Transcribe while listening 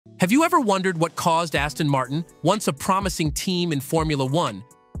Have you ever wondered what caused Aston Martin, once a promising team in Formula One,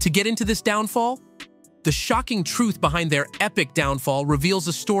 to get into this downfall? The shocking truth behind their epic downfall reveals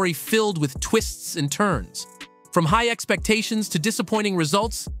a story filled with twists and turns. From high expectations to disappointing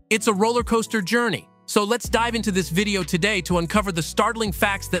results, it's a roller coaster journey. So let's dive into this video today to uncover the startling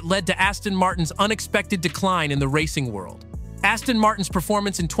facts that led to Aston Martin's unexpected decline in the racing world. Aston Martin's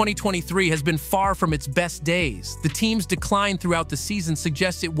performance in 2023 has been far from its best days. The team's decline throughout the season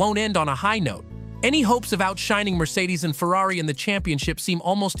suggests it won't end on a high note. Any hopes of outshining Mercedes and Ferrari in the championship seem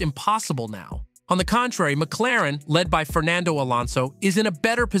almost impossible now. On the contrary, McLaren, led by Fernando Alonso, is in a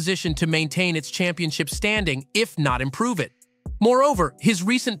better position to maintain its championship standing, if not improve it. Moreover, his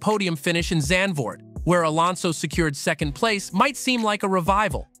recent podium finish in Zandvoort, where Alonso secured second place, might seem like a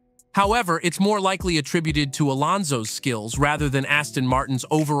revival. However, it's more likely attributed to Alonso's skills rather than Aston Martin's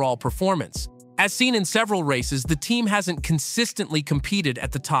overall performance. As seen in several races, the team hasn't consistently competed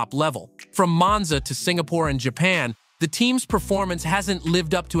at the top level. From Monza to Singapore and Japan, the team's performance hasn't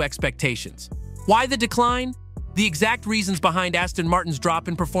lived up to expectations. Why the decline? The exact reasons behind Aston Martin's drop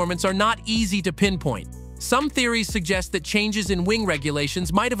in performance are not easy to pinpoint. Some theories suggest that changes in wing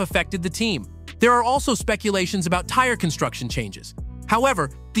regulations might have affected the team. There are also speculations about tire construction changes. However,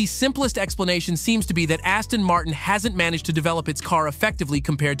 the simplest explanation seems to be that Aston Martin hasn't managed to develop its car effectively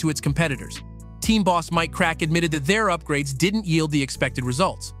compared to its competitors. Team boss Mike Crack admitted that their upgrades didn't yield the expected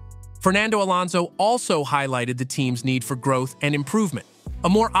results. Fernando Alonso also highlighted the team's need for growth and improvement. A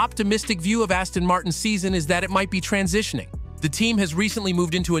more optimistic view of Aston Martin's season is that it might be transitioning. The team has recently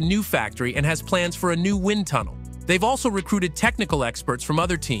moved into a new factory and has plans for a new wind tunnel. They've also recruited technical experts from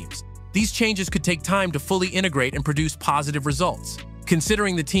other teams. These changes could take time to fully integrate and produce positive results.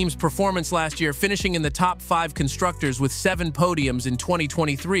 Considering the team's performance last year, finishing in the top 5 constructors with 7 podiums in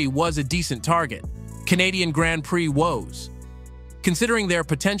 2023 was a decent target. Canadian Grand Prix woes. Considering their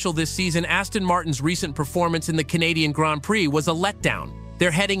potential this season, Aston Martin's recent performance in the Canadian Grand Prix was a letdown. They're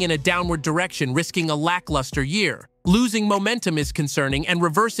heading in a downward direction, risking a lackluster year. Losing momentum is concerning, and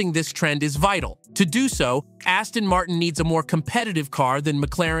reversing this trend is vital. To do so, Aston Martin needs a more competitive car than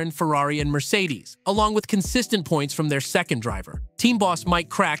McLaren, Ferrari, and Mercedes, along with consistent points from their second driver. Team boss Mike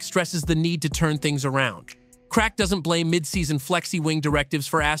Crack stresses the need to turn things around. Crack doesn't blame mid-season flexi-wing directives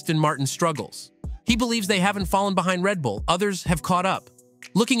for Aston Martin's struggles. He believes they haven't fallen behind Red Bull, others have caught up.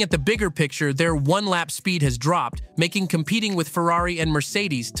 Looking at the bigger picture, their one-lap speed has dropped, making competing with Ferrari and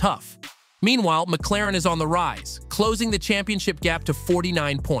Mercedes tough. Meanwhile, McLaren is on the rise, closing the championship gap to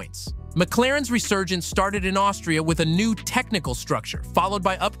 49 points. McLaren's resurgence started in Austria with a new technical structure, followed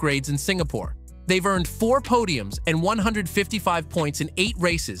by upgrades in Singapore. They've earned 4 podiums and 155 points in 8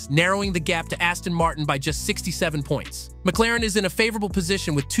 races, narrowing the gap to Aston Martin by just 67 points. McLaren is in a favorable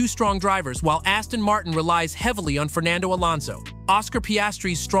position with 2 strong drivers, while Aston Martin relies heavily on Fernando Alonso. Oscar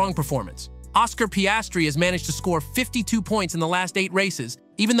Piastri's strong performance. Oscar Piastri has managed to score 52 points in the last 8 races,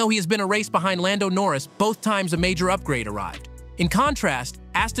 even though he has been a race behind Lando Norris both times a major upgrade arrived. In contrast,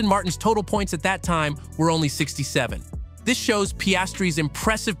 Aston Martin's total points at that time were only 67. This shows Piastri's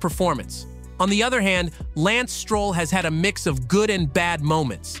impressive performance. On the other hand, Lance Stroll has had a mix of good and bad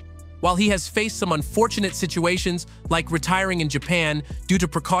moments. While he has faced some unfortunate situations, like retiring in Japan due to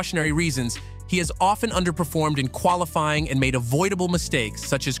precautionary reasons, he has often underperformed in qualifying and made avoidable mistakes,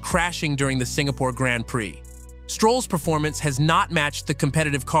 such as crashing during the Singapore Grand Prix. Stroll's performance has not matched the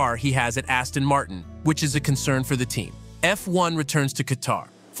competitive car he has at Aston Martin, which is a concern for the team. F1 returns to Qatar.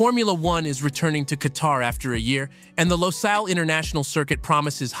 Formula One is returning to Qatar after a year, and the Losail International Circuit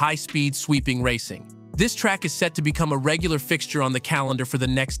promises high-speed, sweeping racing. This track is set to become a regular fixture on the calendar for the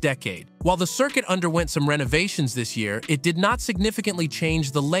next decade. While the circuit underwent some renovations this year, it did not significantly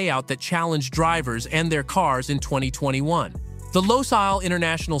change the layout that challenged drivers and their cars in 2021. The Losail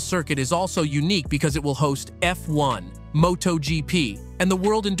International Circuit is also unique because it will host F1, MotoGP, and the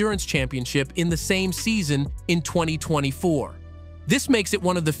World Endurance Championship in the same season in 2024. This makes it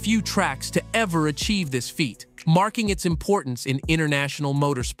one of the few tracks to ever achieve this feat, marking its importance in international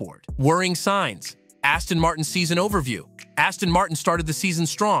motorsport. Worrying signs. Aston Martin season overview. Aston Martin started the season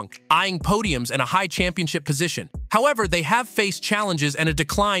strong, eyeing podiums and a high championship position. However, they have faced challenges and a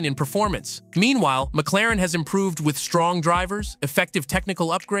decline in performance. Meanwhile, McLaren has improved with strong drivers, effective technical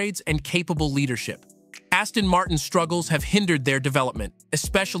upgrades, and capable leadership. Aston Martin's struggles have hindered their development,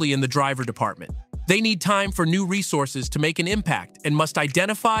 especially in the driver department. They need time for new resources to make an impact and must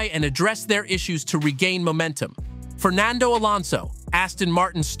identify and address their issues to regain momentum. Fernando Alonso, Aston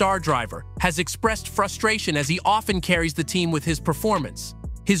Martin's star driver, has expressed frustration as he often carries the team with his performance.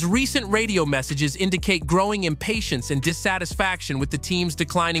 His recent radio messages indicate growing impatience and dissatisfaction with the team's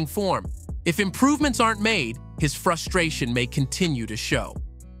declining form. If improvements aren't made, his frustration may continue to show.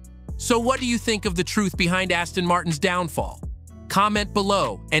 So what do you think of the truth behind Aston Martin's downfall? Comment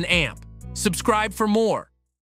below and AMP. Subscribe for more.